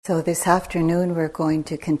So this afternoon we're going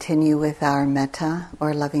to continue with our Metta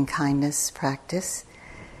or loving kindness practice,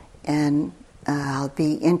 and I'll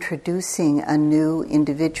be introducing a new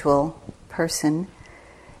individual person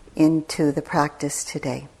into the practice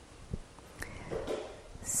today.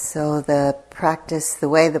 So the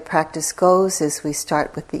way the practice goes is we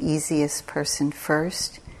start with the easiest person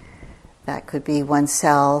first. That could be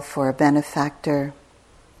oneself or a benefactor,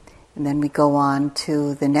 and then we go on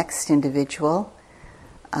to the next individual.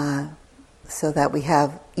 So that we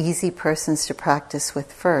have easy persons to practice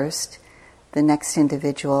with first. The next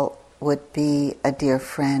individual would be a dear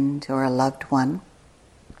friend or a loved one.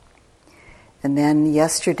 And then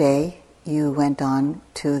yesterday you went on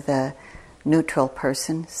to the neutral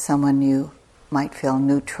person, someone you might feel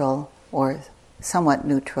neutral or somewhat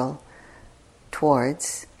neutral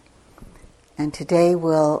towards. And today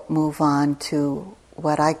we'll move on to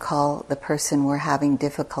what I call the person we're having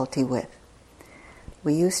difficulty with.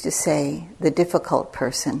 We used to say the difficult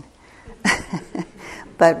person,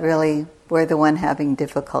 but really we're the one having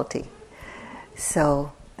difficulty.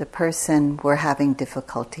 So the person we're having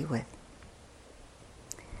difficulty with.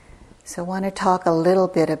 So I want to talk a little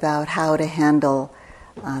bit about how to handle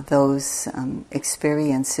those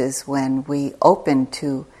experiences when we open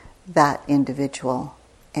to that individual,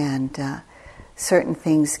 and certain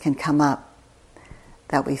things can come up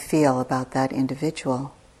that we feel about that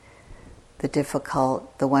individual.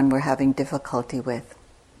 The one we're having difficulty with.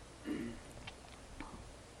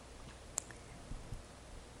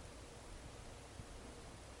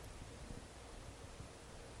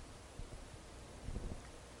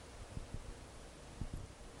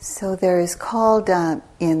 So there is called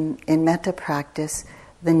in Metta practice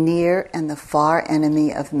the near and the far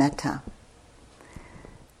enemy of Metta.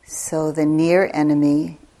 So the near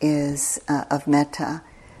enemy of Metta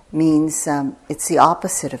means it's the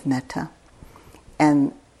opposite of Metta.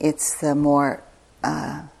 And it's the more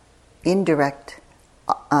indirect,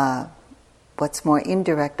 what's more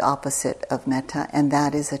indirect opposite of metta, and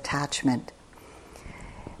that is attachment.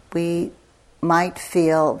 We might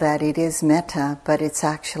feel that it is metta, but it's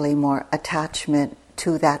actually more attachment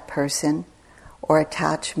to that person, or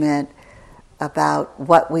attachment about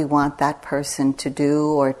what we want that person to do,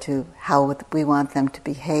 or to how we want them to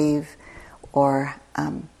behave, or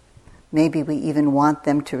maybe we even want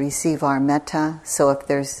them to receive our metta. So if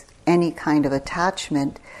there's any kind of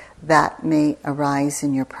attachment, that may arise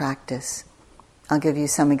in your practice. I'll give you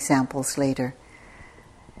some examples later.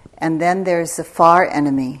 And then there's the far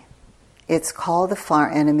enemy. It's called the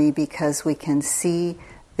far enemy because we can see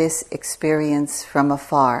this experience from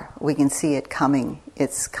afar. We can see it coming.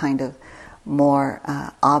 It's kind of more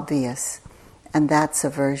obvious. And that's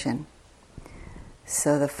aversion.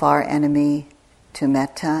 So the far enemy to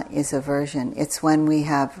metta is aversion. It's when we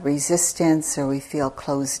have resistance, or we feel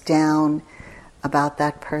closed down about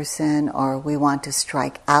that person, or we want to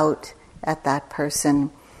strike out at that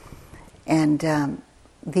person. And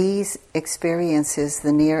these experiences,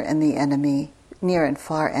 the near and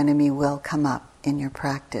far enemy, will come up in your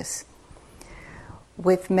practice.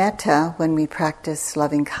 With metta, when we practice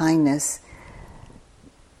loving kindness,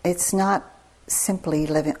 it's not simply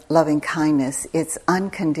loving kindness, it's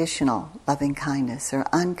unconditional loving kindness, or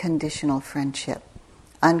unconditional friendship,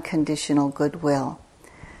 unconditional goodwill.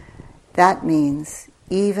 That means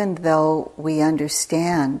even though we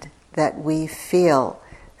understand that we feel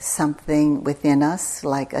something within us,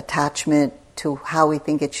 like attachment to how we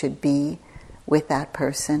think it should be with that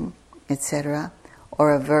person, etc.,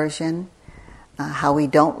 or aversion, how we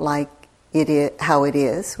don't like how it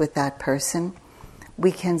is with that person,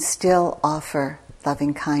 we can still offer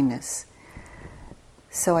loving kindness.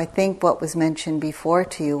 So I think what was mentioned before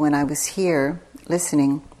to you when I was here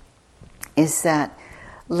listening is that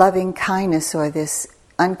loving kindness, or this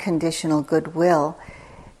unconditional goodwill,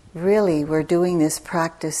 really we're doing this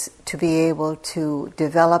practice to be able to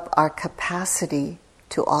develop our capacity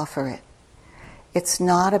to offer it. It's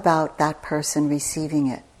not about that person receiving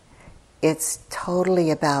it. It's totally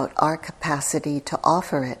about our capacity to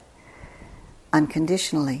offer it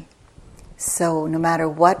unconditionally. So no matter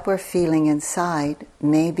what we're feeling inside,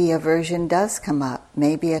 maybe aversion does come up,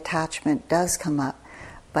 maybe attachment does come up,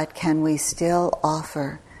 but can we still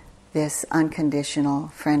offer this unconditional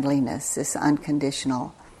friendliness, this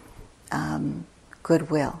unconditional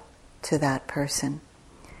goodwill to that person?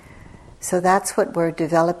 So that's what we're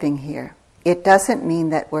developing here. It doesn't mean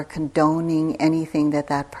that we're condoning anything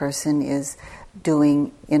that person is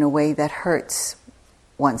doing in a way that hurts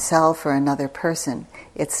oneself or another person.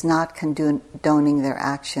 It's not condoning their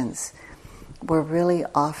actions. We're really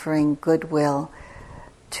offering goodwill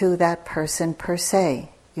to that person per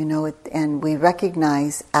se. and we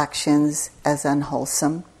recognize actions as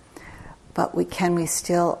unwholesome, but can we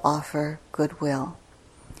still offer goodwill?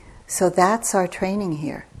 So that's our training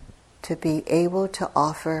here, to be able to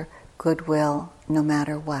offer goodwill no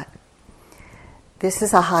matter what. This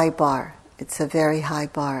is a high bar. It's a very high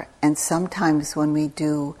bar. And sometimes when we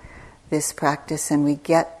do this practice and we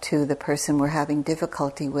get to the person we're having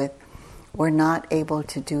difficulty with, we're not able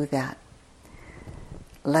to do that.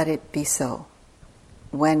 Let it be so.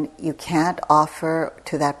 When you can't offer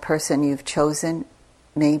to that person you've chosen,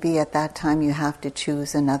 maybe at that time you have to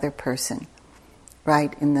choose another person,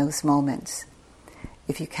 right, in those moments.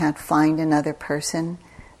 If you can't find another person,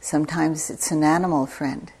 sometimes it's an animal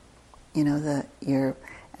friend. Your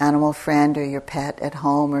animal friend or your pet at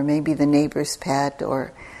home, or maybe the neighbor's pet,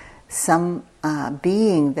 or some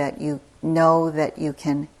being that you know that you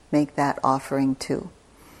can make that offering to.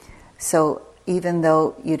 So even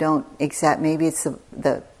though you don't maybe it's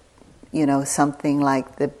the something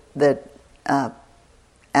like the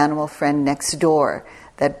animal friend next door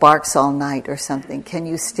that barks all night or something, can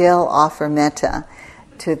you still offer metta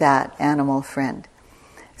to that animal friend?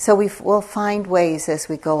 So we'll find ways as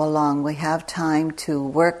we go along. We have time to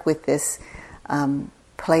work with this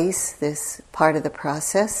place, this part of the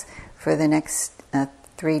process, for the next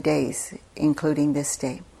 3 days, including this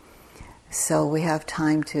day. So we have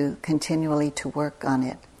time to continually to work on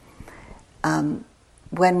it.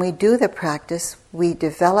 When we do the practice, we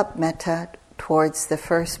develop metta towards the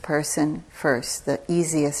first person first, the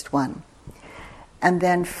easiest one. And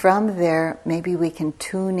then from there, maybe we can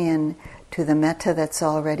tune in to the metta that's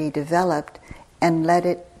already developed and let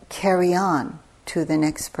it carry on to the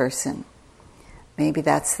next person. Maybe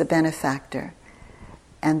that's the benefactor.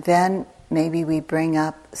 And then maybe we bring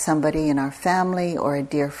up somebody in our family or a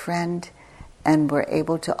dear friend, and we're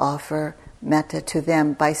able to offer metta to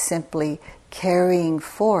them by simply carrying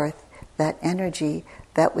forth that energy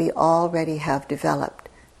that we already have developed.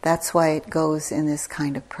 That's why it goes in this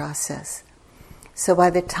kind of process. So by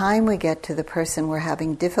the time we get to the person we're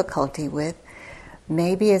having difficulty with,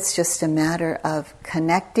 maybe it's just a matter of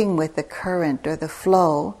connecting with the current or the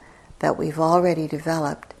flow that we've already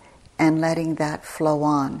developed and letting that flow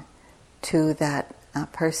on to that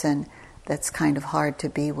person that's kind of hard to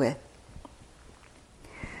be with.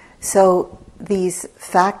 So these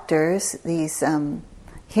factors, these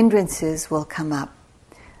hindrances will come up.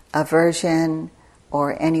 Aversion,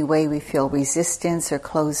 or any way we feel resistance or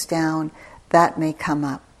closed down, that may come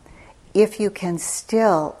up. If you can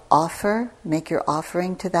still offer, make your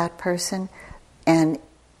offering to that person, and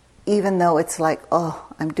even though it's like, oh,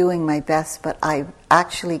 I'm doing my best, but I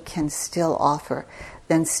actually can still offer,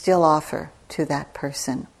 then still offer to that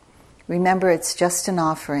person. Remember, it's just an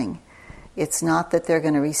offering. It's not that they're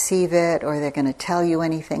going to receive it or they're going to tell you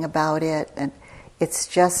anything about it, and it's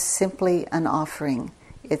just simply an offering.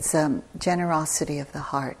 It's generosity of the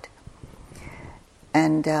heart.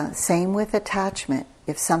 And same with attachment.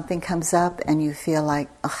 If something comes up and you feel like,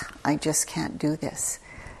 I just can't do this.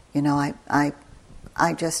 I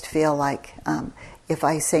just feel like if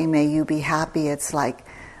I say, may you be happy, it's like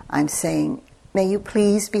I'm saying, may you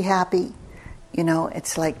please be happy.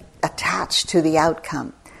 It's like attached to the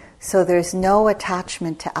outcome. So there's no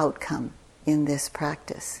attachment to outcome in this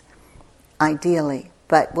practice, ideally.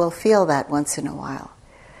 But we'll feel that once in a while.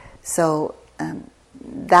 So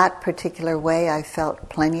that particular way I felt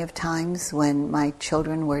plenty of times when my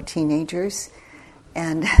children were teenagers.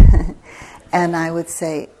 And and I would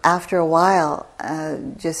say, after a while,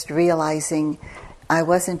 just realizing I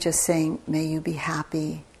wasn't just saying, may you be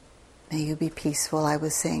happy, may you be peaceful. I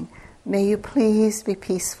was saying, may you please be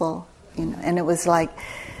peaceful. And it was like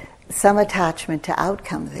some attachment to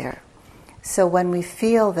outcome there. So when we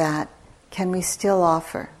feel that, can we still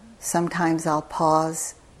offer? Sometimes I'll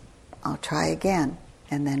pause, I'll try again,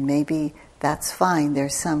 and then maybe that's fine.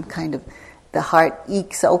 There's some kind of, the heart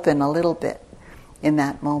ekes open a little bit in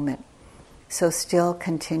that moment. So still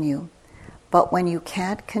continue. But when you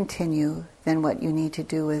can't continue, then what you need to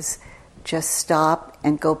do is just stop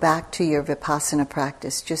and go back to your vipassana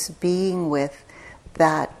practice, just being with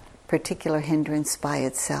that particular hindrance by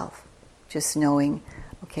itself. Just knowing,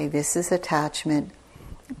 okay, this is attachment,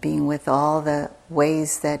 being with all the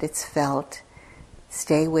ways that it's felt,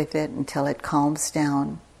 stay with it until it calms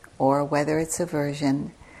down, or whether it's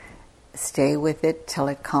aversion, stay with it till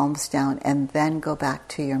it calms down, and then go back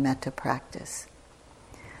to your metta practice.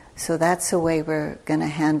 So that's the way we're going to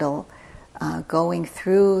handle going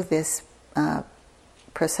through this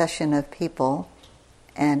procession of people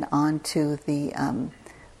and on to the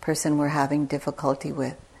person we're having difficulty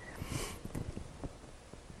with.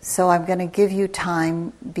 So I'm going to give you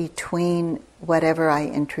time between whatever I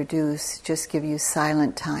introduce, just give you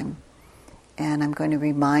silent time. And I'm going to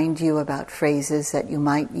remind you about phrases that you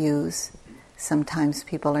might use. Sometimes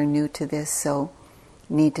people are new to this, so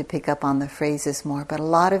need to pick up on the phrases more. But a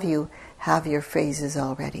lot of you have your phrases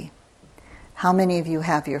already. How many of you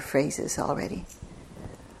have your phrases already?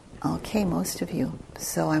 Okay, most of you.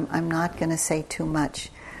 So I'm not going to say too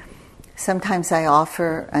much. Sometimes I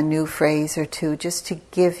offer a new phrase or two just to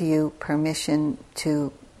give you permission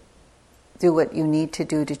to do what you need to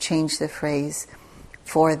do to change the phrase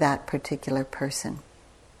for that particular person.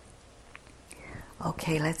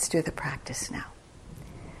 Okay, let's do the practice now.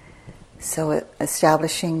 So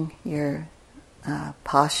establishing your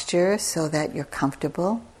posture so that you're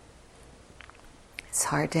comfortable. It's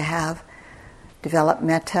hard to develop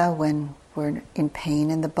metta when we're in pain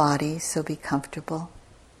in the body, so be comfortable.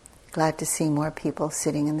 Glad to see more people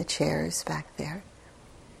sitting in the chairs back there.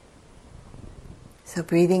 So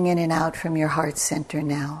breathing in and out from your heart center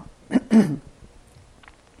now.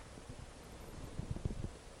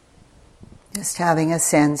 Just having a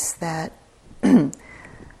sense that the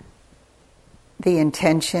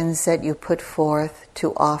intentions that you put forth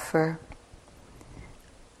to offer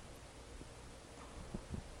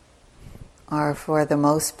are, for the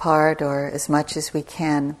most part, or as much as we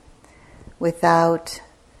can, without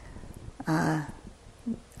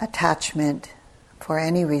attachment for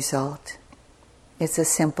any result. It's a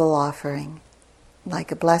simple offering,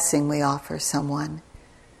 like a blessing we offer someone.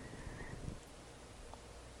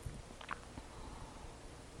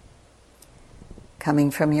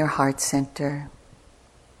 Coming from your heart center.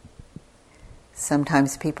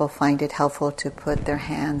 Sometimes people find it helpful to put their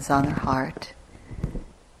hands on their heart.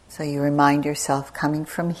 So you remind yourself, coming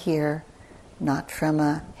from here, not from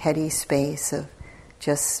a heady space of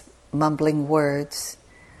just mumbling words,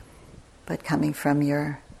 but coming from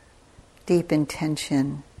your deep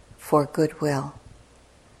intention for goodwill,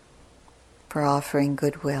 for offering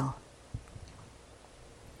goodwill.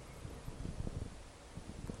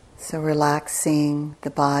 So relaxing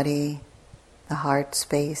the body, the heart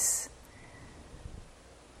space,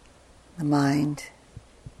 the mind.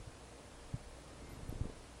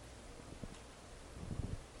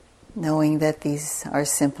 Knowing that these are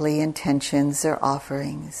simply intentions or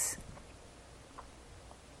offerings.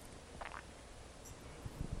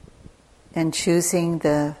 And choosing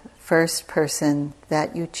the first person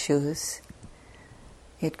that you choose.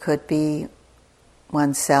 It could be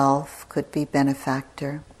oneself, could be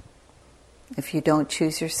benefactor. If you don't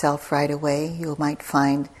choose yourself right away, you might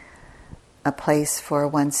find a place for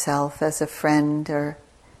oneself as a friend, or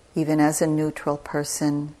even as a neutral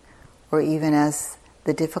person, or even as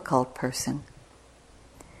the difficult person.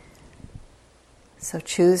 So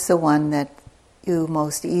choose the one that you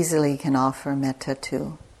most easily can offer metta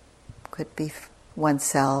to. Could be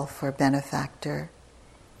oneself or benefactor,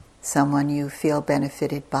 someone you feel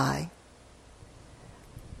benefited by.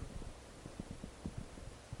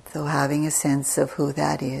 So having a sense of who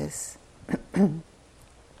that is.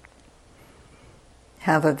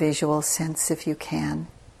 Have a visual sense if you can.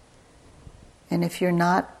 And if you're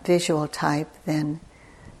not visual type, then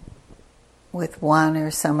with one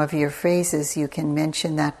or some of your phrases, you can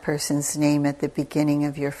mention that person's name at the beginning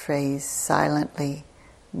of your phrase, silently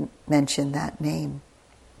mention that name.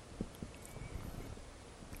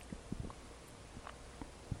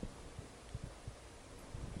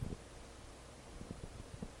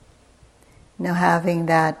 Now having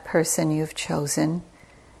that person you've chosen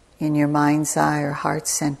in your mind's eye or heart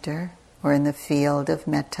center, or in the field of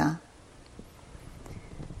metta,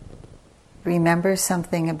 remember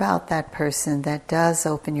something about that person that does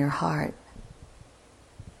open your heart.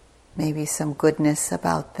 Maybe some goodness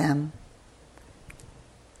about them.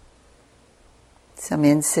 Some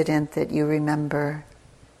incident that you remember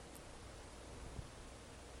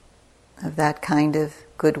of that kind of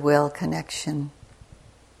goodwill connection.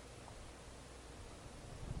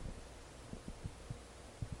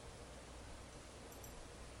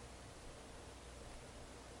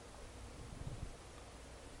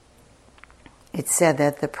 It's said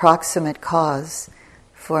that the proximate cause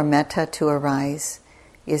for metta to arise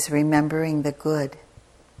is remembering the good.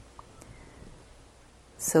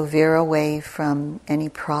 So veer away from any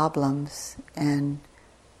problems, and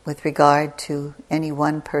with regard to any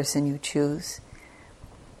one person you choose,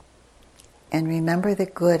 and remember the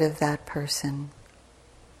good of that person.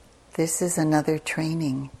 This is another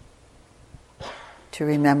training to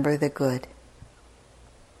remember the good.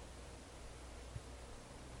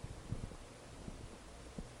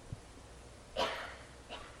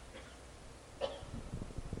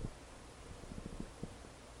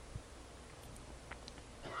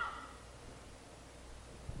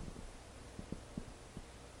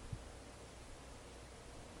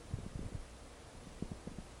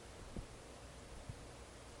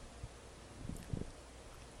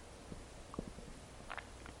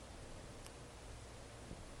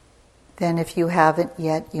 Then if you haven't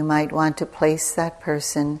yet, you might want to place that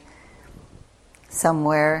person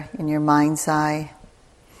somewhere in your mind's eye,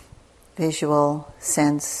 visual,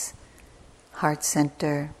 sense, heart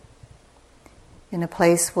center, in a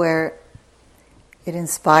place where it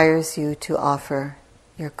inspires you to offer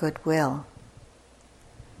your goodwill.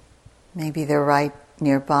 Maybe they're right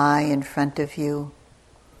nearby in front of you,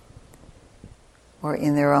 or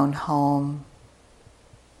in their own home,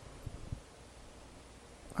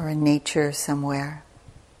 or in nature somewhere.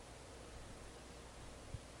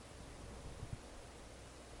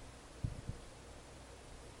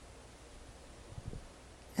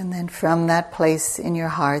 And then from that place in your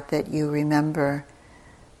heart that you remember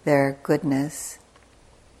their goodness,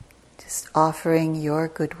 just offering your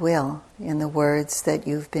goodwill in the words that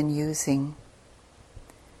you've been using.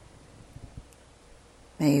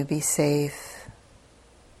 May you be safe,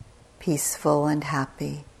 peaceful and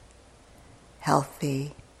happy,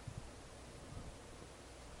 healthy.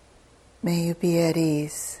 May you be at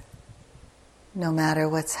ease, no matter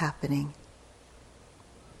what's happening.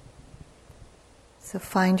 So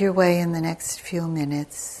find your way in the next few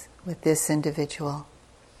minutes with this individual.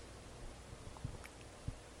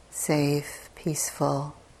 Safe,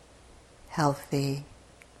 peaceful, healthy.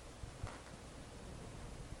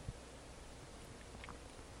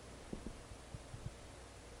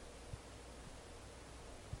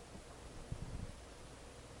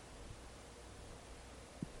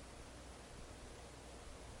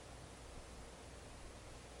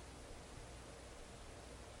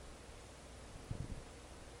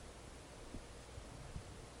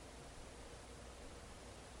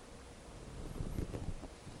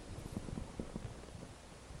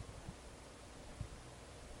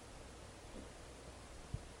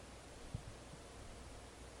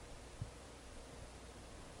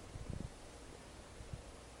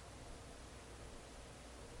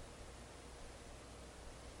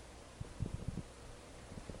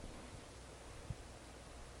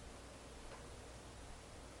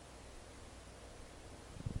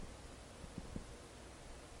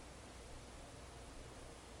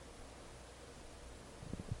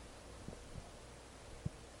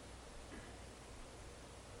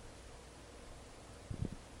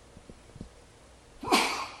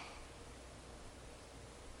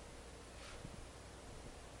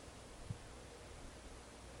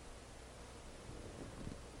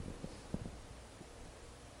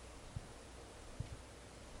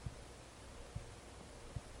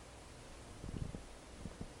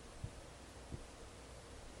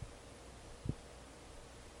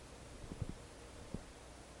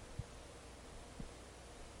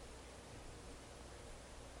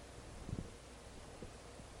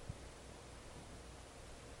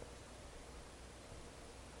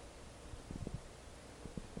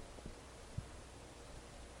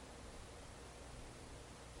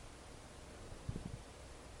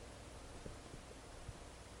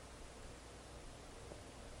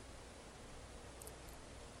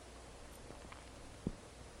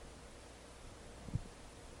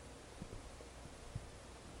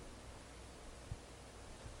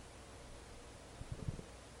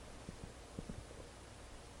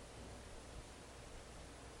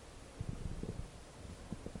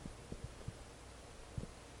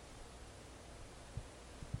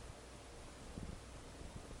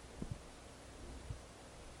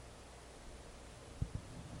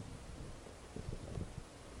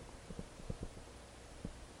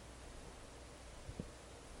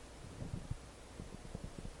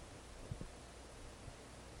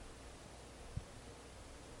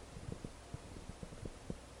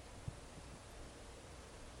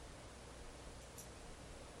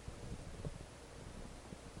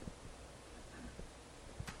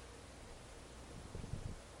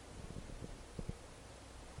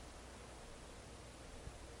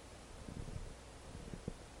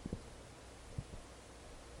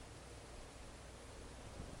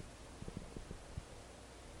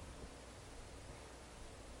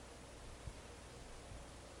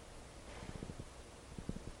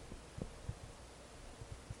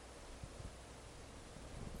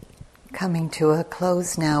 Coming to a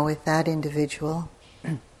close now with that individual.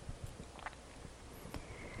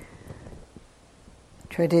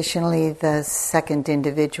 Traditionally, the second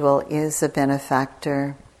individual is a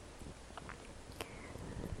benefactor.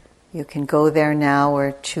 You can go there now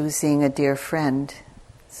or choosing a dear friend.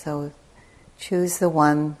 So choose the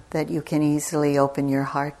one that you can easily open your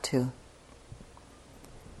heart to.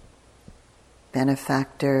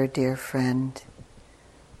 Benefactor, dear friend,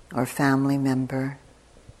 or family member.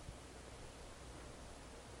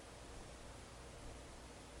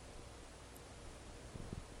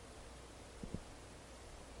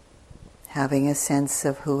 having a sense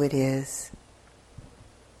of who it is.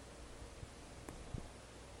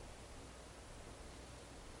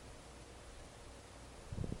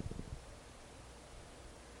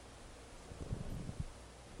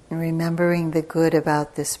 And remembering the good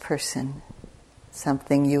about this person,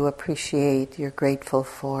 something you appreciate, you're grateful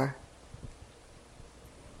for.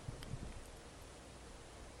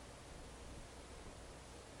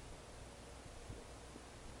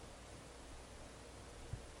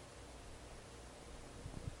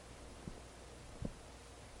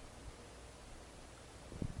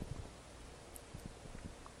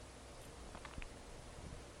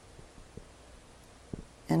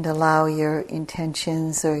 And allow your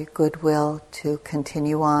intentions or goodwill to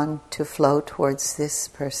continue on to flow towards this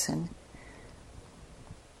person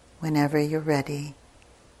whenever you're ready.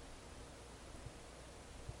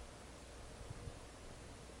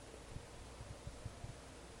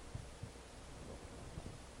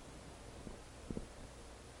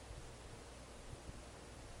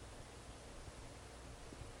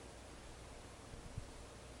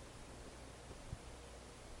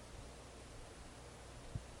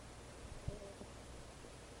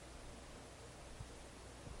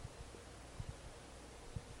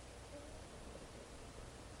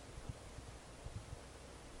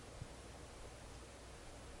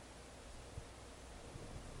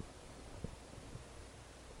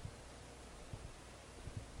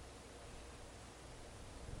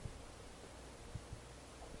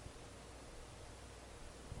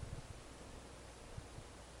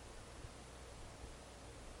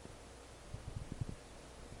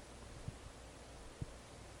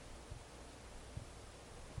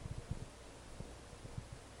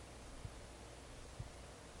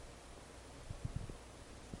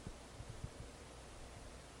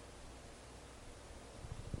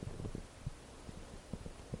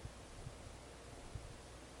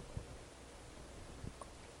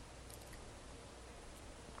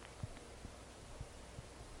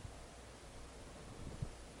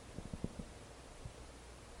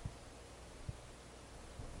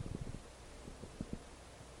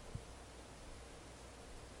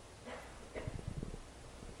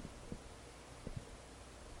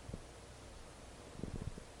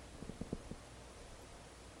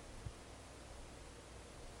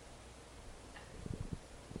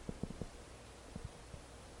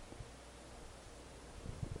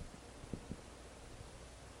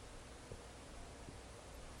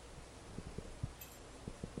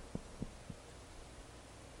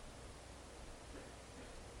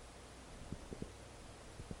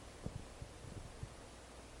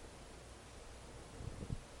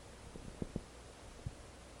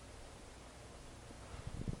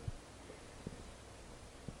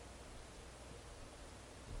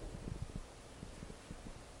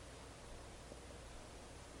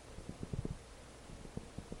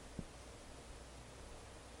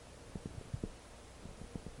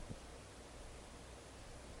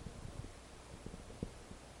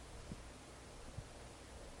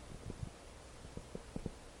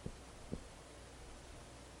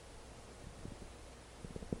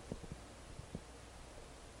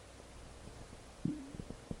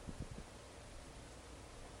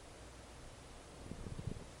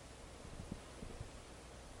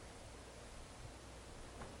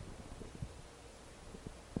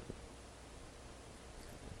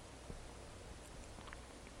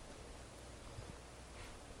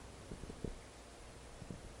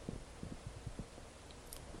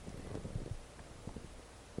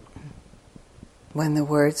 When the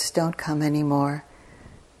words don't come anymore,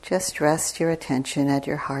 just rest your attention at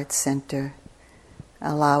your heart center,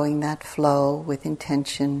 allowing that flow with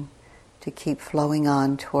intention to keep flowing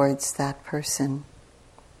on towards that person.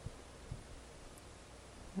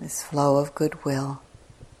 This flow of goodwill.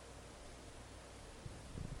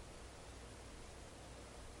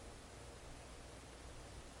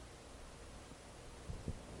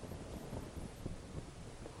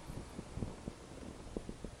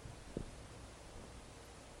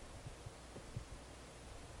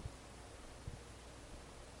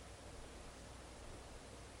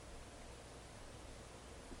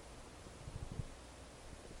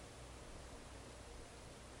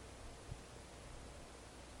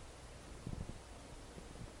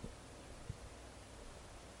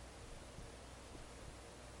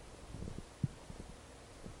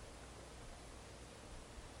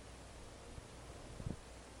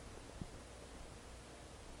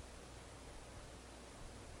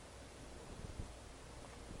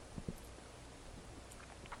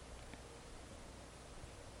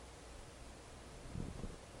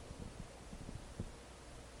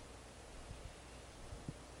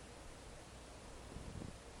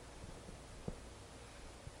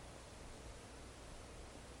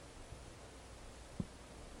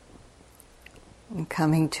 And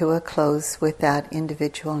coming to a close with that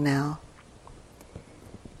individual now.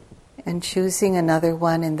 And choosing another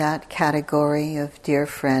one in that category of dear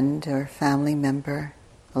friend or family member,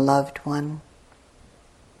 a loved one.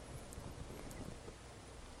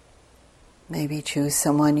 Maybe choose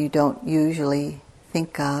someone you don't usually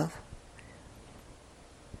think of.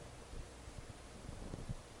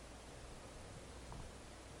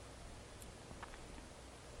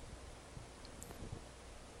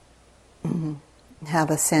 Have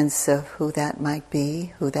a sense of who that might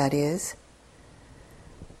be, who that is.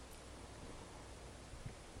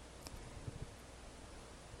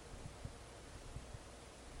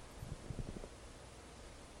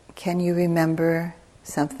 Can you remember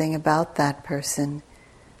something about that person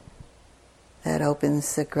that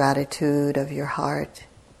opens the gratitude of your heart,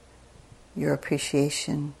 your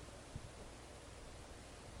appreciation,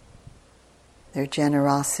 their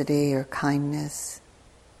generosity or kindness?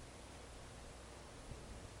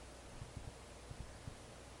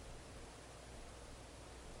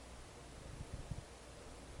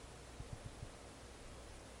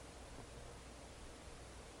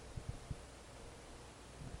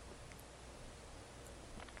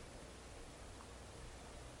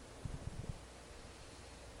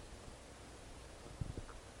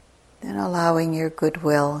 And allowing your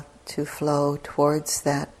goodwill to flow towards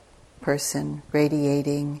that person,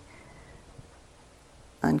 radiating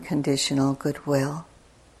unconditional goodwill.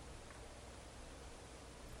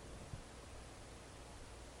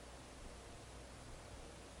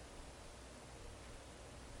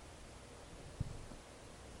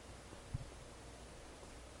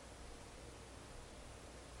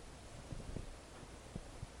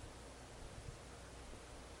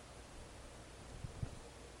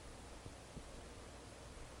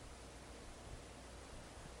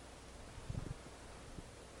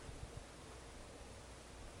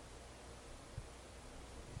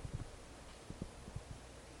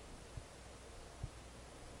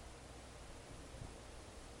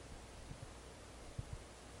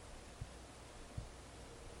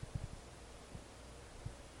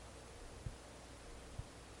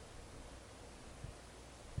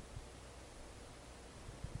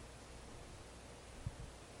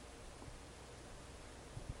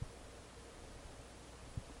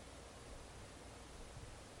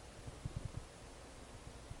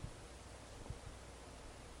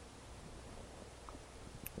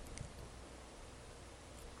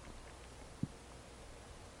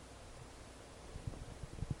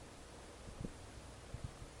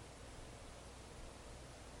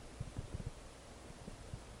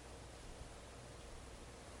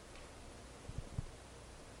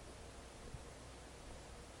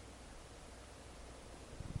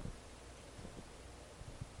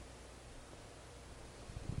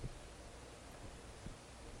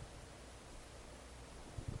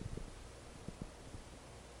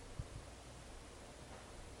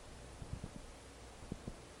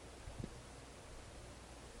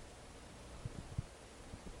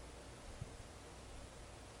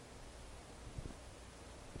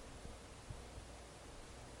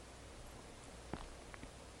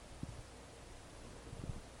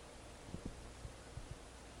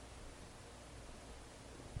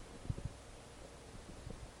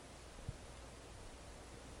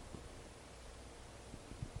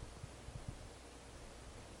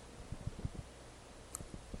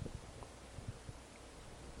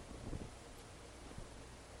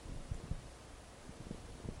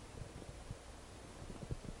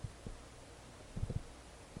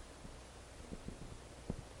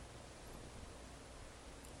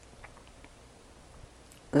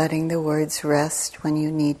 Letting the words rest when you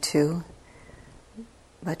need to,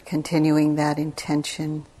 but continuing that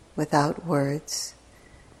intention without words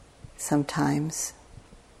sometimes.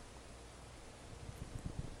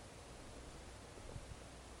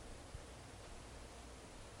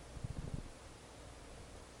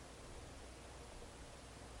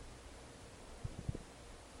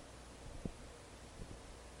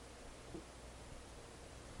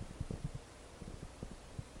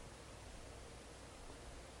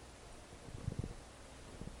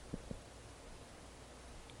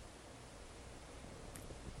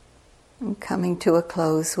 And coming to a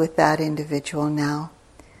close with that individual now.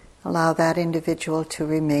 Allow that individual to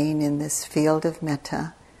remain in this field of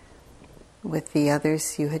metta with the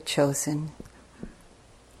others you had chosen.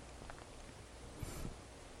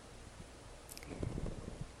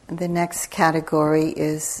 And the next category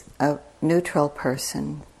is a neutral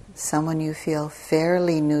person, someone you feel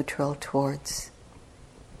fairly neutral towards.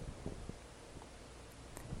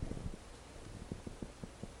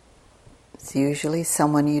 It's usually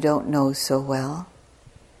someone you don't know so well,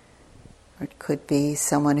 Or it could be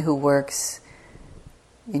someone who works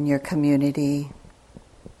in your community,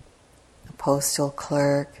 a postal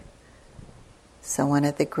clerk, someone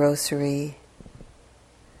at the grocery.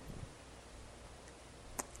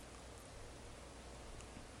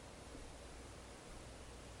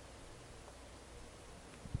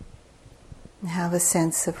 And have a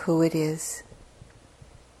sense of who it is.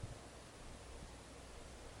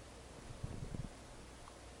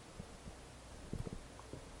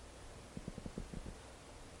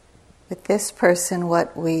 With this person,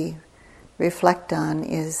 what we reflect on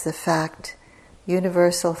is the fact,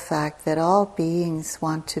 universal fact, that all beings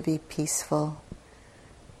want to be peaceful,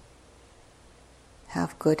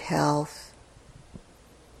 have good health,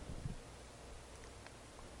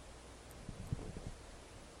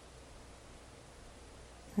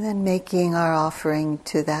 and then making our offering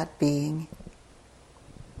to that being,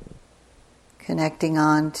 connecting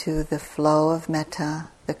on to the flow of metta,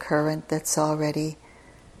 the current that's already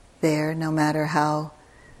there, no matter how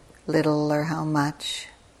little or how much.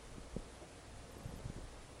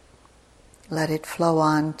 Let it flow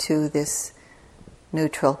on to this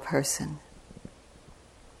neutral person.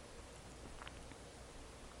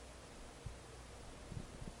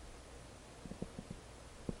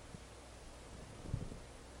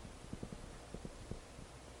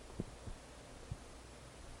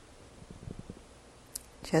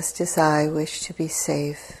 Just as I wish to be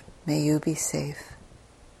safe, may you be safe.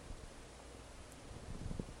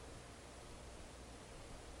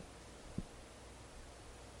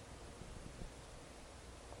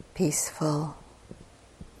 Peaceful.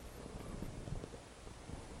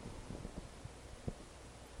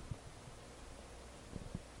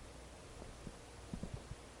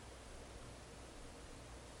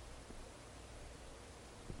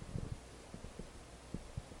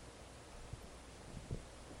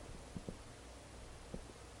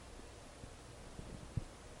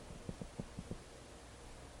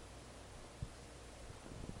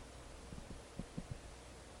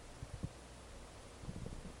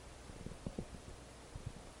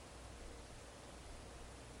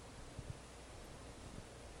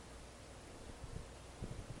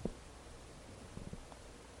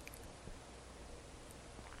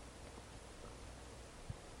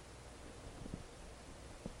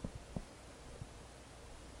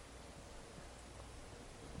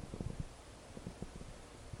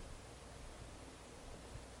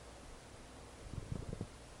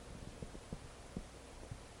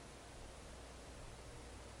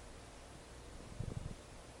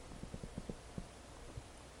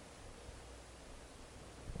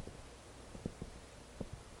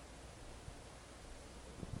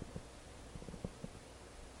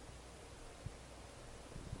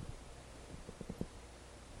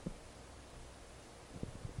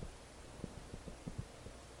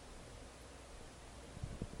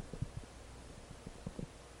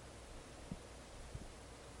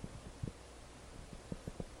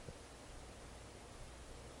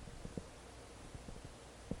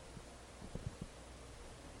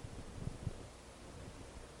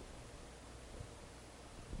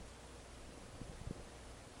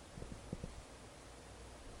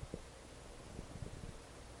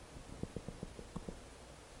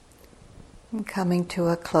 I'm coming to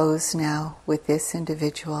a close now with this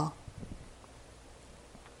individual.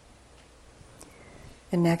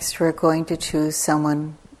 And next we're going to choose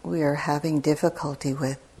someone we are having difficulty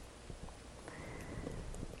with.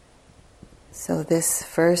 So this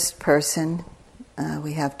first person,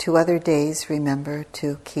 we have 2 other days, remember,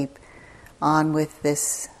 to keep on with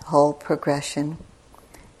this whole progression.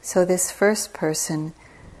 So this first person,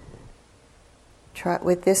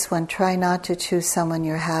 with this one, try not to choose someone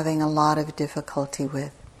you're having a lot of difficulty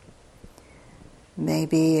with.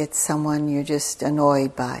 Maybe it's someone you're just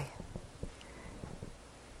annoyed by.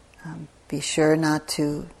 Be sure not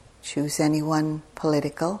to choose anyone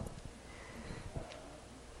political.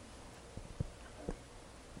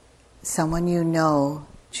 Someone you know,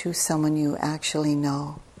 choose someone you actually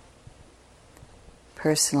know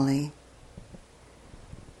personally.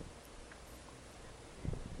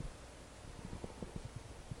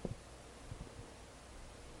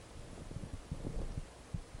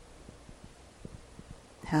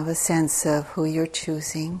 Have a sense of who you're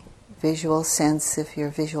choosing, visual sense if you're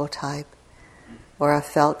visual type, or a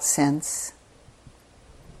felt sense.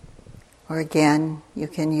 Or again, you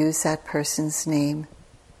can use that person's name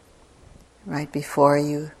right before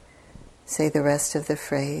you say the rest of the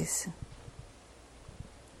phrase.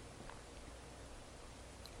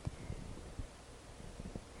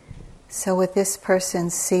 So with this person,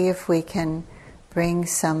 see if we can bring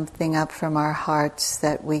something up from our hearts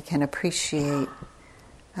that we can appreciate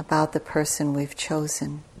about the person we've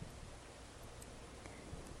chosen.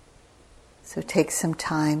 So take some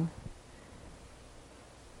time.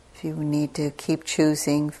 If you need to keep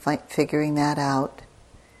choosing, figuring that out,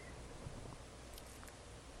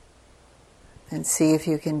 and see if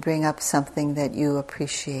you can bring up something that you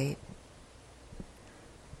appreciate.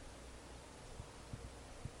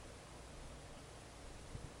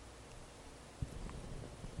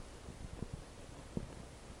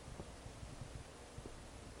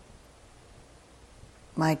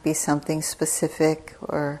 Might be something specific,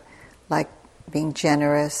 or like being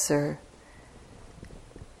generous, or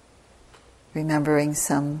remembering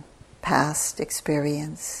some past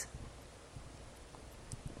experience.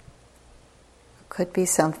 It could be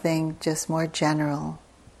something just more general.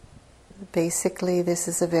 Basically, this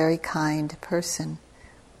is a very kind person.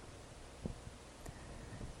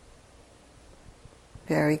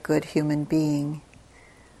 Very good human being.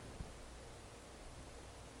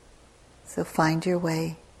 So find your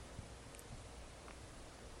way.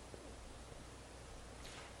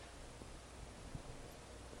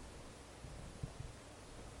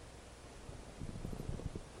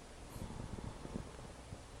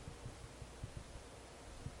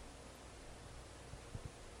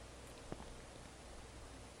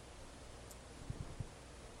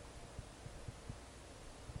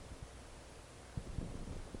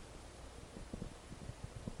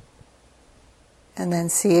 And then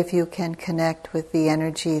see if you can connect with the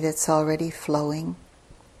energy that's already flowing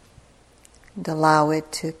and allow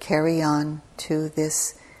it to carry on to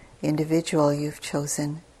this individual you've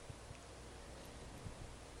chosen.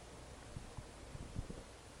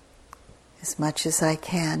 As much as I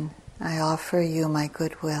can, I offer you my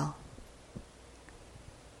goodwill.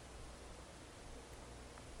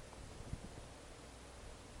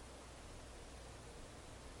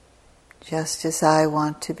 Just as I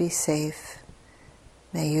want to be safe,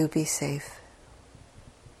 may you be safe.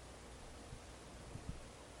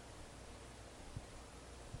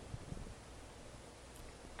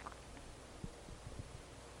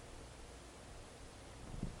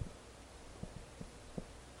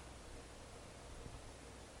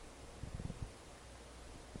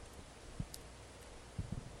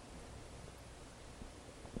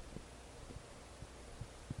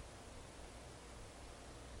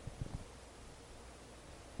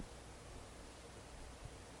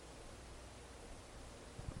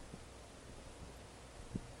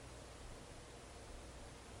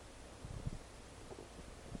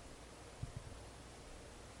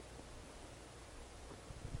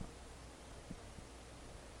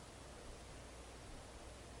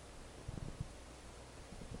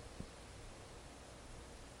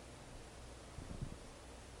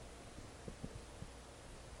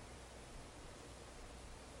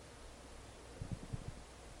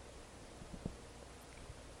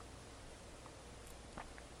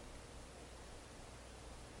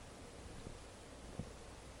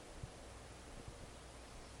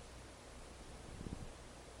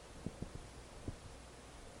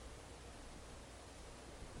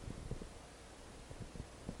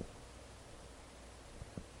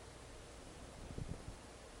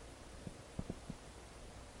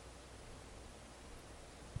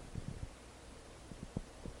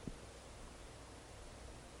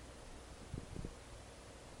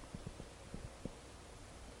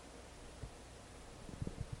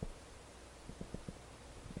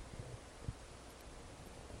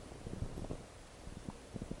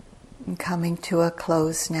 And coming to a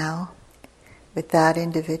close now with that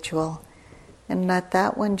individual, and let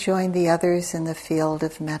that one join the others in the field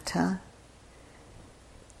of metta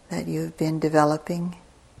that you've been developing,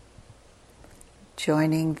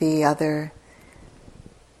 joining the other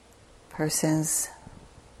persons,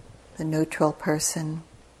 the neutral person,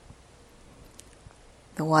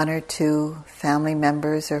 the one or two family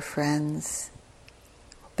members or friends,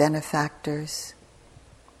 benefactors,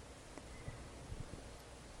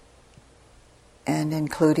 and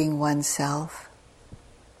including oneself.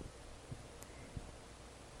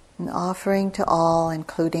 And offering to all,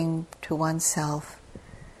 including to oneself,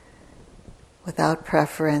 without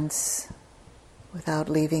preference, without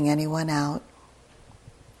leaving anyone out.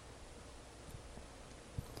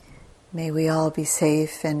 May we all be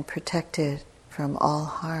safe and protected from all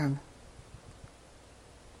harm.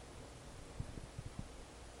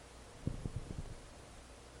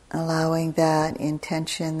 Allowing that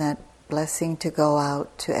intention, that blessing to go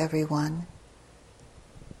out to everyone.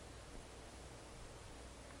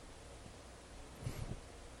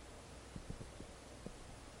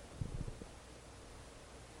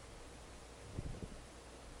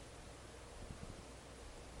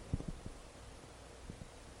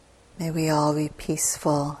 May we all be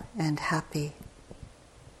peaceful and happy.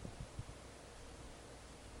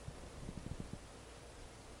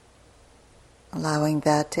 Allowing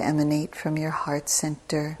that to emanate from your heart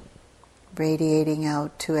center, radiating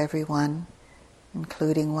out to everyone,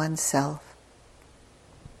 including oneself.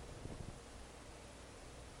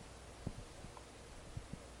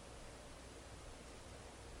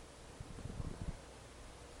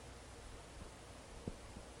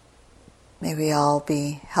 May we all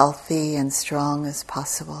be healthy and strong as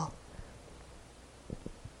possible.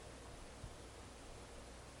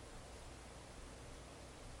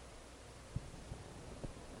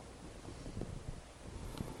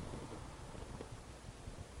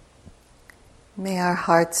 May our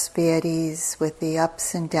hearts be at ease with the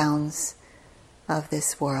ups and downs of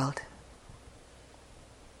this world.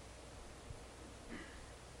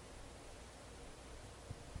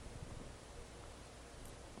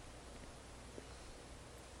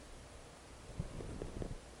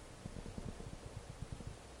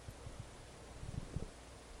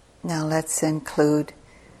 Now let's include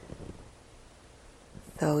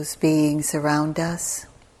those beings around us.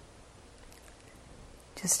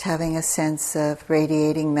 Just having a sense of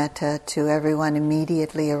radiating metta to everyone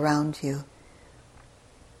immediately around you.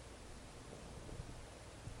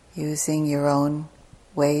 Using your own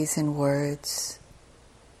ways and words.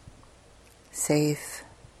 Safe,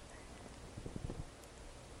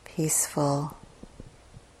 peaceful,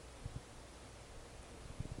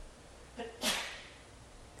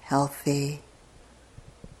 healthy,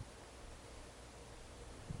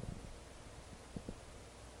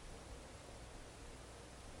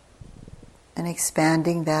 and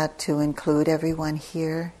expanding that to include everyone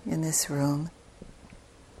here in this room.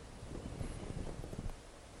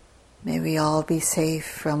 May we all be safe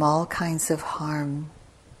from all kinds of harm,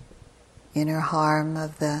 inner harm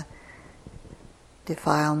of the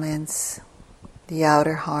defilements, the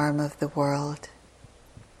outer harm of the world.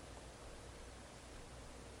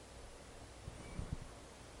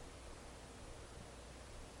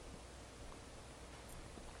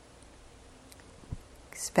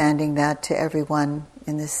 Expanding that to everyone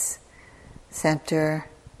in this center,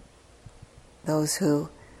 those who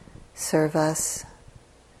serve us,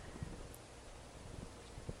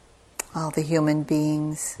 all the human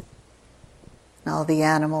beings, and all the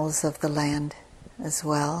animals of the land as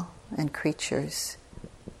well, and creatures.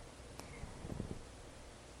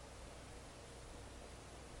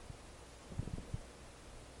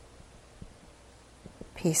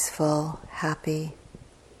 Peaceful, happy.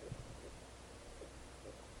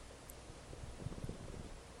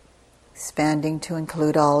 Expanding to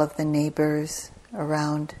include all of the neighbors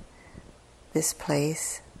around this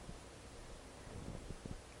place.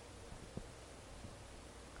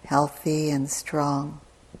 Healthy and strong.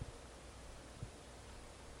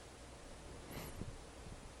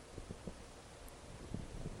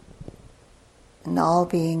 And all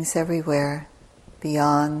beings everywhere,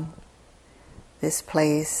 beyond this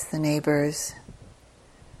place, the neighbors,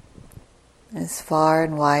 as far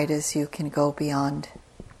and wide as you can go beyond.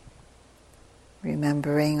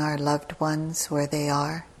 Remembering our loved ones where they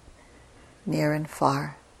are, near and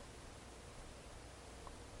far.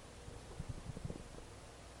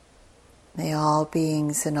 May all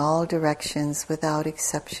beings in all directions, without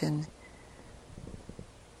exception,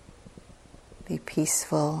 be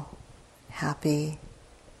peaceful, happy,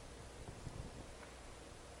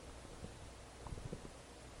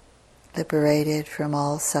 liberated from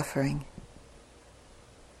all suffering.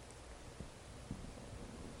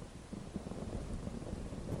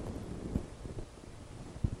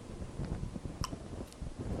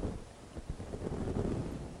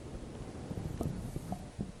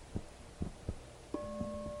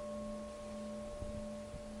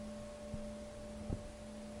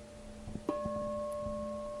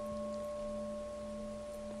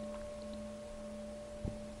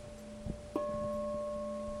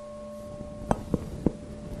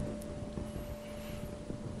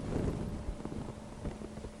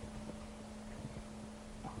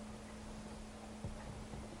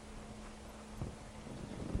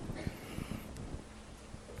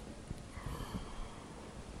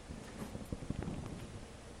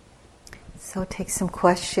 So take some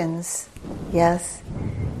questions. Yes?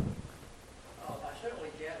 I certainly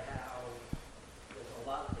get how there's a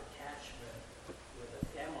lot of attachment with the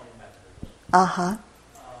family members. Uh-huh. And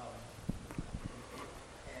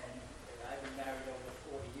I've been married over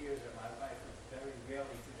 40 years, and my wife is very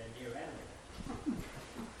rarely to the near enemy.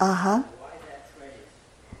 Uh-huh. Why that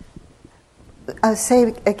phrase?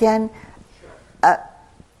 Say again. Sure.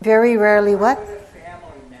 Very rarely what? Why would a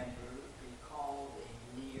family member be called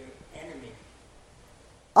a near enemy?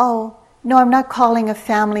 Oh, no, I'm not calling a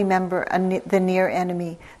family member the near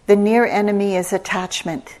enemy. The near enemy is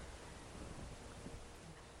attachment.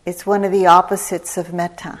 It's one of the opposites of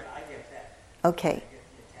metta. I get that. Okay. I get the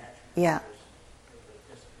attachment. Yeah. There's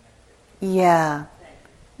a disconnect. Yeah. Thank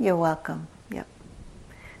you. You're welcome. Yep.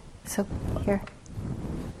 So, here.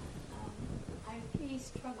 I really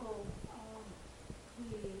struggle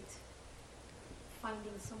with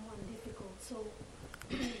finding someone difficult. So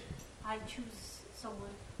I choose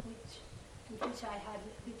someone with which I had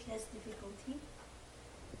a bit less difficulty.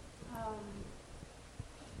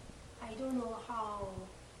 I don't know how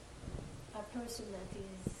a person that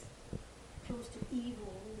is close to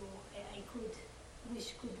evil, I could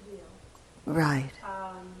wish goodwill. Right.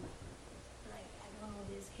 Like, I don't know,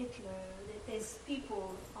 there's Hitler, there's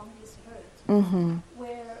people on this earth Mm-hmm.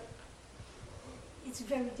 where it's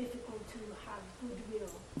very difficult to have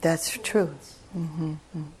goodwill. That's true. towards.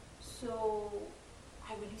 Mm-hmm. So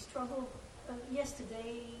I really struggle.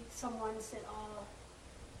 Yesterday, someone said,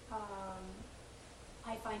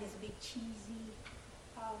 I find it's a bit cheesy.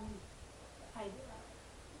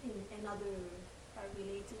 In another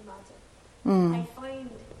related matter, I find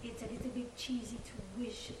it's a little bit cheesy to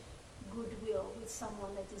wish goodwill with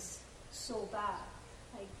someone that is so bad.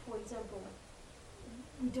 Like, for example,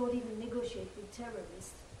 we don't even negotiate with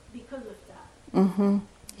terrorists because of that. Mm-hmm.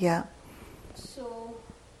 Yeah. So,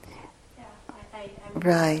 yeah, I'm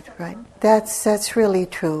Right, stuck right. on that. That's really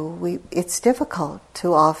true. It's difficult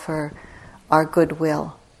to offer our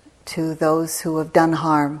goodwill to those who have done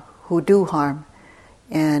harm, who do harm,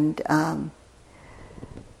 and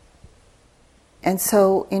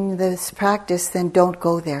so in this practice, then don't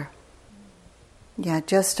go there. Yeah,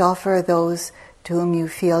 just offer those to whom you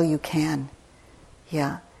feel you can.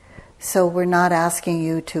 Yeah. So we're not asking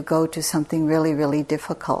you to go to something really, really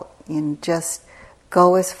difficult. And just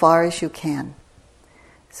go as far as you can.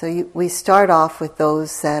 So we start off with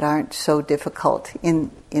those that aren't so difficult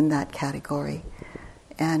in that category.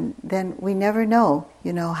 And then we never know,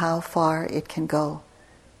 how far it can go.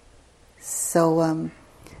 So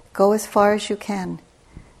go as far as you can.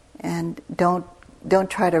 And don't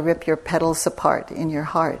try to rip your petals apart in your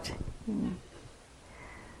heart.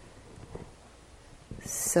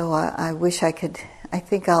 So I wish I could. I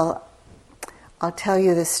think I'll tell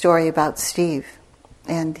you this story about Steve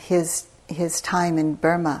and his time in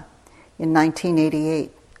Burma in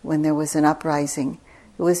 1988 when there was an uprising.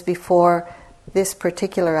 It was before this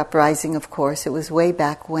particular uprising, of course. It was way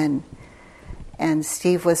back when. And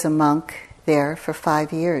Steve was a monk there for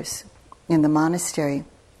 5 years in the monastery.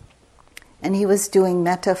 And he was doing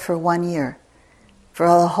metta for 1 year. For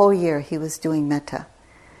a whole year he was doing metta.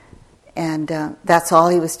 And that's all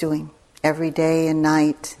he was doing. Every day and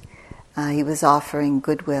night he was offering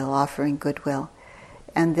goodwill.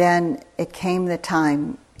 And then it came the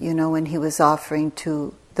time, when he was offering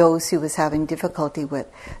to those he was having difficulty with.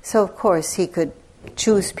 So of course he could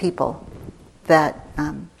choose people that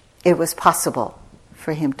it was possible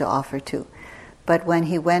for him to offer to. But when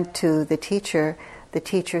he went to the teacher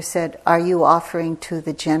said, "Are you offering to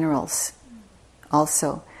the generals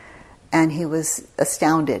also?" And he was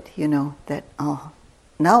astounded, that, "Oh,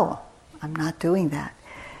 no, I'm not doing that."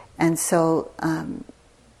 And so,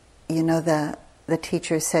 the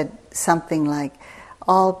teacher said something like,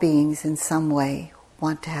 "All beings in some way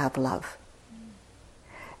want to have love."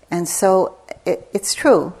 And so it's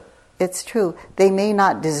true. It's true. They may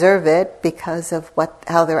not deserve it because of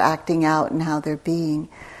how they're acting out and how they're being,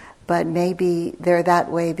 but maybe they're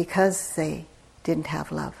that way because they didn't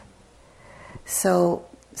have love. So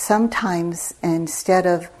sometimes instead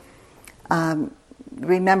of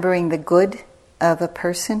remembering the good of a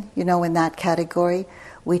person, in that category,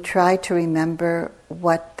 we try to remember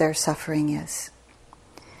what their suffering is.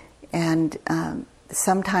 And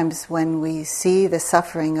sometimes when we see the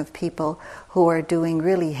suffering of people who are doing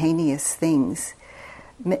really heinous things,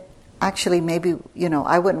 actually maybe,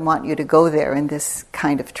 I wouldn't want you to go there in this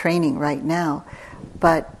kind of training right now,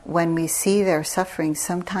 but when we see their suffering,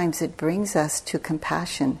 sometimes it brings us to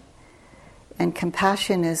compassion. And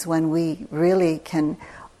compassion is when we really can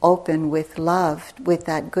open with love, with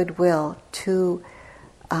that goodwill to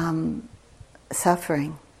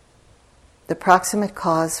suffering. The proximate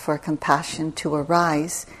cause for compassion to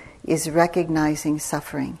arise is recognizing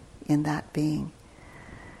suffering in that being.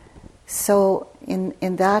 So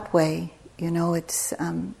in that way, it's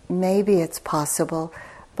maybe it's possible,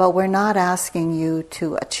 but we're not asking you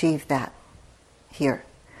to achieve that here.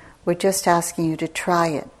 We're just asking you to try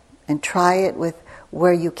it, and try it with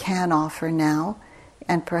where you can offer now,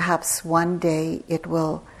 and perhaps one day it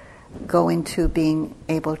will go into being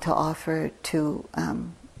able to offer to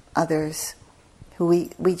others who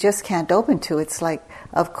we just can't open to. It's like,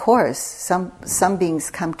 of course, some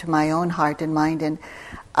beings come to my own heart and mind, and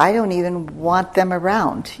I don't even want them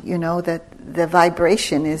around. That the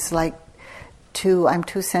vibration is like I'm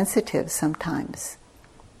too sensitive sometimes.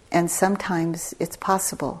 And sometimes it's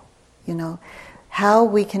possible. How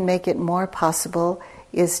we can make it more possible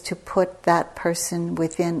is to put that person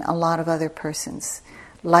within a lot of other persons.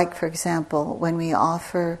 Like, for example, when we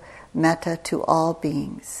offer metta to all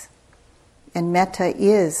beings. And metta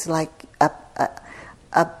is like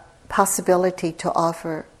a possibility to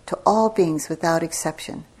offer to all beings without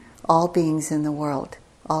exception, all beings in the world,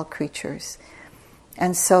 all creatures.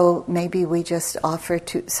 And so maybe we just offer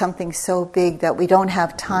to something so big that we don't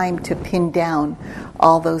have time to pin down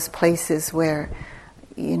all those places where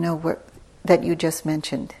that you just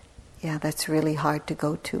mentioned. Yeah, that's really hard to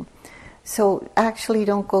go to. So actually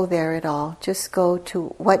don't go there at all. Just go to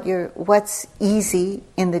what's easy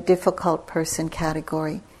in the difficult person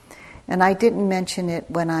category. And I didn't mention it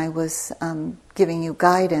when I was giving you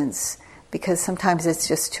guidance, because sometimes it's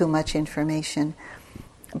just too much information.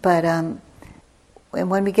 But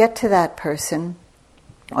when we get to that person,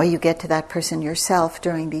 or you get to that person yourself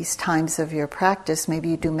during these times of your practice, maybe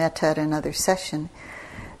you do metta at another session,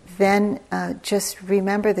 then just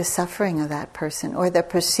remember the suffering of that person, or the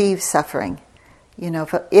perceived suffering.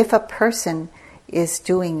 If a person is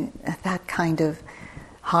doing that kind of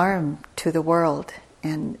harm to the world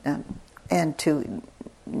and to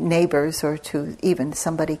neighbors, or to even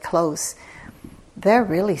somebody close, they're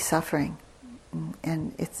really suffering.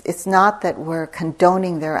 And it's not that we're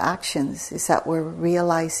condoning their actions, it's that we're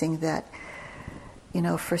realizing that,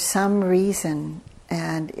 for some reason,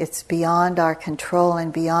 and it's beyond our control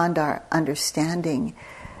and beyond our understanding,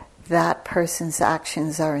 that person's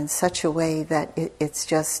actions are in such a way that it's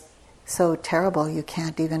just so terrible you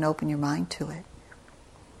can't even open your mind to it.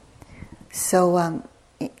 So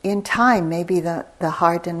in time, maybe the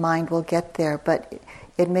heart and mind will get there, but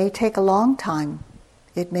it may take a long time.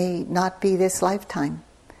 It may not be this lifetime.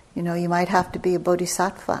 You might have to be a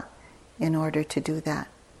bodhisattva in order to do that.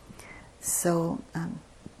 So,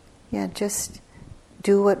 just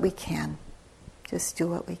do what we can. Just do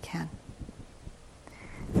what we can.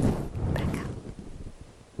 Becca.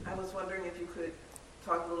 I was wondering if you could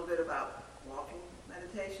talk a little bit about walking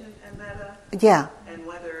meditation and metta. Yeah. And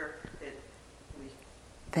whether we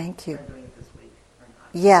Thank you. are doing it this week or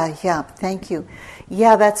not. Yeah, thank you.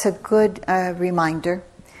 Yeah, that's a good reminder,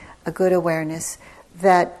 a good awareness,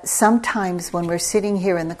 that sometimes when we're sitting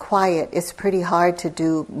here in the quiet, it's pretty hard to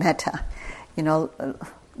do metta,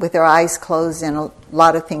 with our eyes closed and a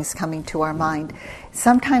lot of things coming to our mind.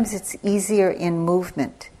 Sometimes it's easier in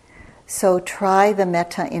movement. So try the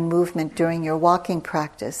metta in movement during your walking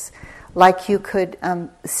practice. Like you could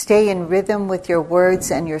stay in rhythm with your words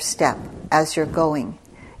and your step as you're going.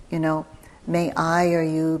 May I or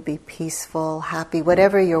you be peaceful, happy,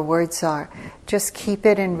 whatever your words are. Just keep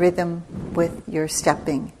it in rhythm with your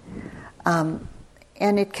stepping. And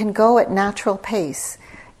it can go at natural pace.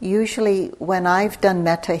 Usually when I've done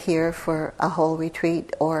metta here for a whole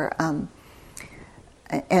retreat, or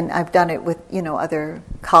and I've done it with other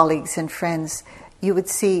colleagues and friends, you would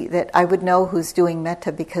see that I would know who's doing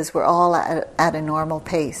metta because we're all at a normal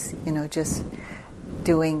pace, just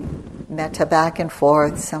doing metta back and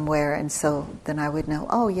forth somewhere, and so then I would know,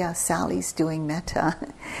 oh yeah, Sally's doing metta,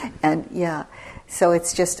 and yeah, so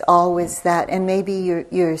it's just always that. And maybe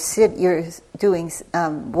you're doing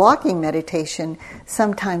walking meditation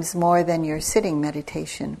sometimes more than your sitting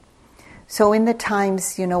meditation. So in the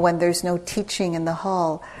times when there's no teaching in the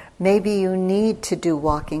hall, maybe you need to do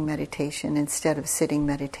walking meditation instead of sitting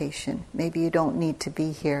meditation. Maybe you don't need to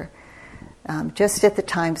be here. Just at the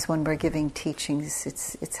times when we're giving teachings,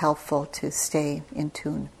 it's helpful to stay in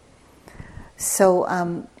tune. So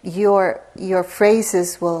your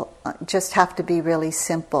phrases will just have to be really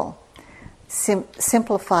simple.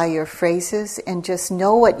 Simplify your phrases and just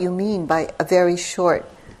know what you mean by a very short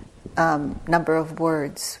number of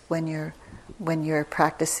words when you're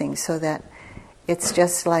practicing, so that it's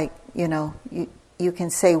just like you can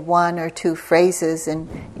say one or two phrases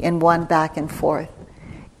in one back and forth.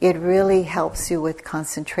 It really helps you with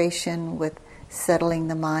concentration, with settling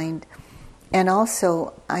the mind. And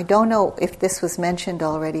also, I don't know if this was mentioned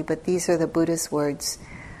already, but these are the Buddha's words.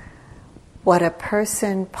 What a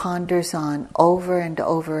person ponders on over and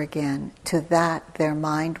over again, to that their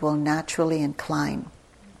mind will naturally incline.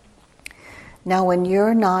 Now, when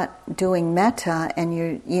you're not doing metta and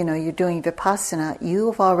you're doing vipassana,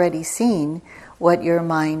 you've already seen what your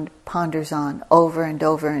mind ponders on over and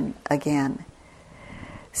over and again.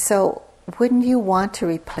 So, wouldn't you want to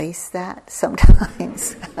replace that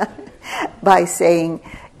sometimes? by saying,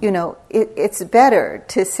 it's better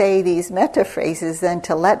to say these metta phrases than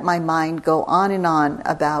to let my mind go on and on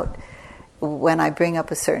about when I bring up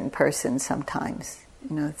a certain person sometimes.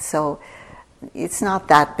 So it's not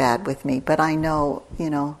that bad with me, but I know,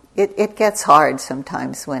 it gets hard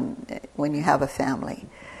sometimes when you have a family,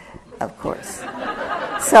 of course.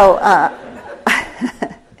 So,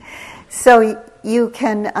 so you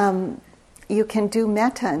can do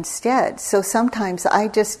metta instead. So sometimes I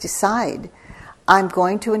just decide I'm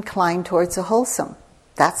going to incline towards the wholesome.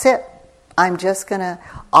 That's it. I'm just going to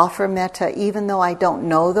offer metta, even though I don't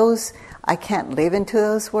know those. I can't live into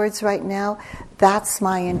those words right now. That's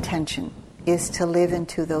my intention, is to live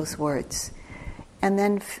into those words. And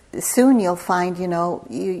then soon you'll find,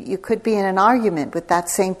 you could be in an argument with that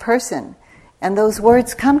same person, and those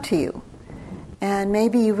words come to you. And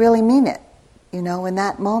maybe you really mean it, in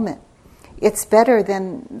that moment. It's better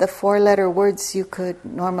than the 4-letter words you could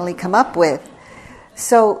normally come up with.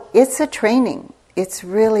 So it's a training. It's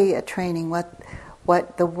really a training.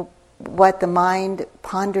 What the mind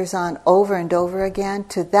ponders on over and over again,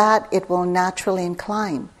 to that it will naturally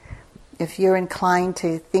incline. If you're inclined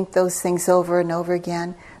to think those things over and over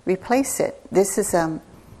again, replace it. This is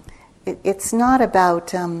it's not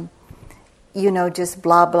about just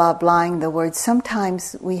blah blah blahing the words.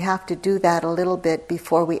 Sometimes we have to do that a little bit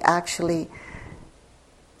before we actually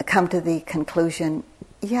come to the conclusion,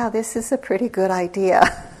 yeah, this is a pretty good idea.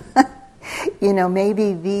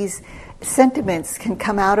 Maybe these sentiments can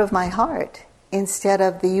come out of my heart instead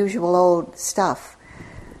of the usual old stuff.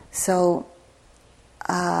 So,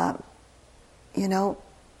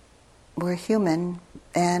 we're human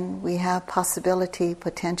and we have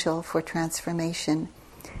potential for transformation.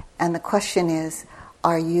 And the question is,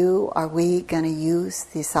 are we going to use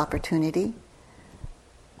this opportunity?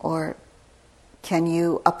 Or can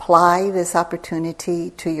you apply this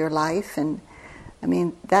opportunity to your life? And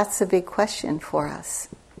that's a big question for us.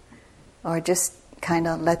 Or just kind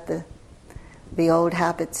of let the old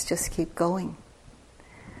habits just keep going.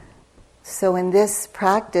 So in this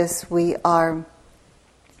practice, we are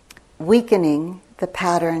weakening the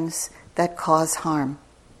patterns that cause harm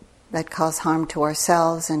to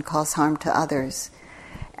ourselves and cause harm to others.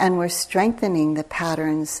 And we're strengthening the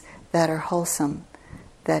patterns that are wholesome,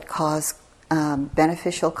 that cause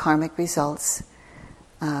beneficial karmic results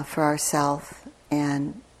for ourselves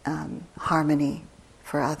and harmony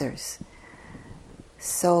for others.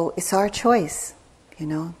 So it's our choice,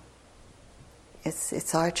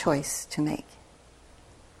 It's our choice to make.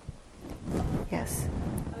 Yes?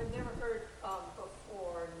 I've never heard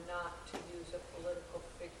before not to use a political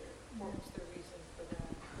figure. What was the reason for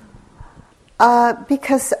that?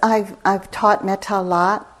 Because I've taught metta a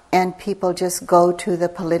lot, and people just go to the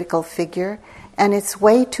political figure, and it's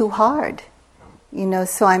way too hard.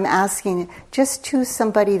 So I'm asking, just choose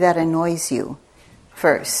somebody that annoys you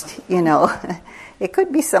first, It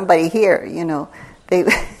could be somebody here, They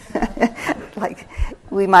like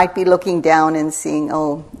we might be looking down and seeing,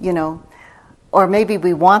 or maybe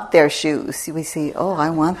we want their shoes. We see, I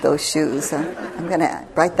want those shoes. I'm going to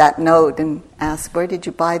write that note and ask, where did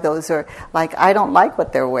you buy those? Or I don't like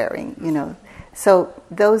what they're wearing, So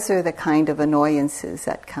those are the kind of annoyances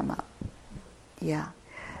that come up. Yeah.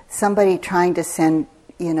 Somebody trying to send,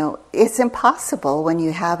 it's impossible when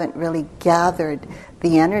you haven't really gathered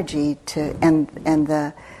the energy to and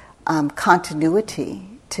the continuity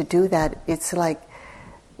to do that. It's like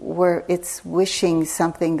it's wishing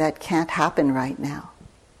something that can't happen right now.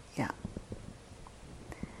 Yeah.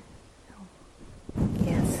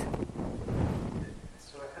 Yes.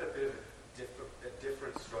 So I had a bit of a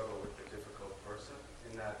different struggle with the difficult person,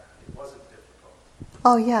 in that it wasn't difficult.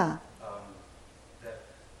 Oh yeah.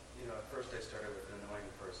 At first I started with an annoying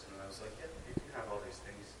person, and I was like, yeah, you can have all these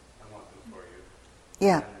things. I want them for you.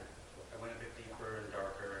 Yeah. And I went a bit deeper and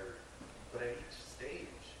darker, but at each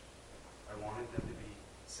stage, I wanted them to be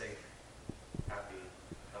safe, happy,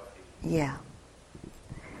 healthy. Yeah.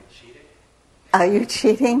 Am I cheating? Are you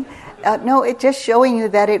cheating? No, it's just showing you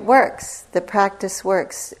that it works. The practice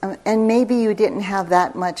works. And maybe you didn't have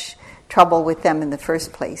that much trouble with them in the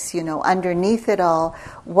first place. Underneath it all,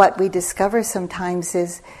 what we discover sometimes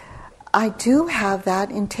is, I do have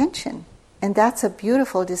that intention. And that's a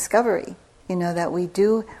beautiful discovery, that we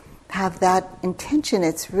do have that intention.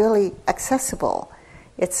 It's really accessible.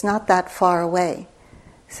 It's not that far away.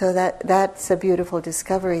 So that's a beautiful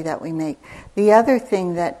discovery that we make. The other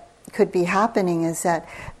thing that could be happening is that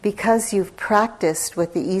because you've practiced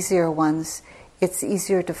with the easier ones, it's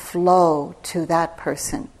easier to flow to that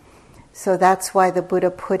person. So that's why the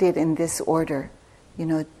Buddha put it in this order.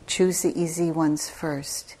 Choose the easy ones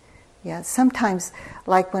first, Yeah, sometimes,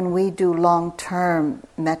 like when we do long-term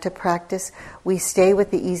metta practice, we stay with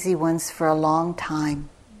the easy ones for a long time.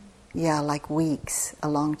 Yeah, like weeks, a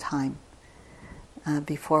long time,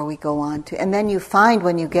 before we go on to... And then you find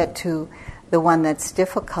when you get to the one that's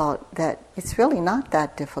difficult, that it's really not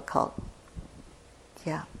that difficult.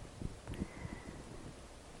 Yeah.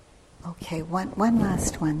 Okay, one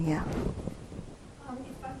last one, yeah. If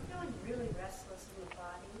I'm feeling really restless in the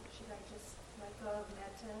body, should I just let go of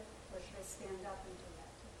metta, or should I stand up and do metta?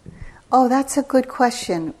 Oh, that's a good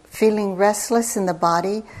question. Feeling restless in the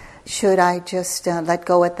body, should I just let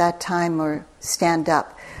go at that time or stand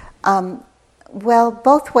up? Well,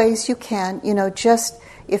 both ways you can. Just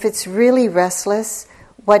if it's really restless,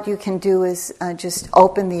 what you can do is just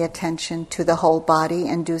open the attention to the whole body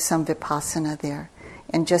and do some vipassana there.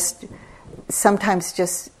 And just sometimes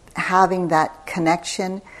just having that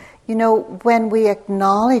connection. When we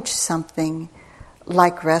acknowledge something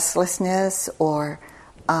like restlessness or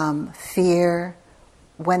fear,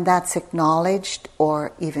 when that's acknowledged,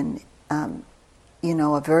 or even,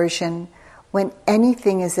 aversion, when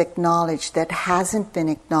anything is acknowledged that hasn't been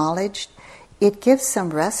acknowledged, it gives some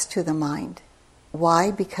rest to the mind.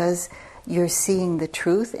 Why? Because you're seeing the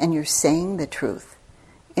truth and you're saying the truth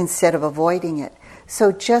instead of avoiding it.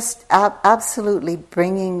 So just absolutely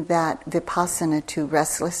bringing that vipassana to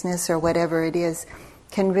restlessness or whatever it is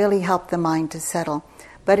can really help the mind to settle.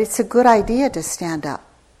 But it's a good idea to stand up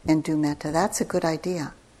and do metta. That's a good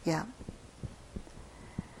idea. Yeah.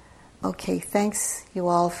 Okay, thanks you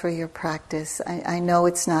all for your practice. I know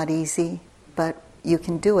it's not easy, but you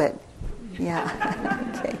can do it. Yeah.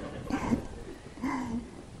 Okay.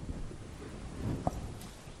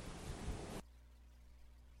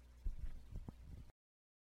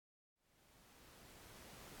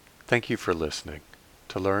 Thank you for listening.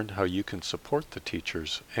 To learn how you can support the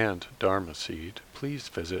teachers and Dharma Seed, please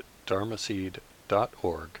visit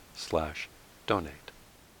dharmaseed.org/donate.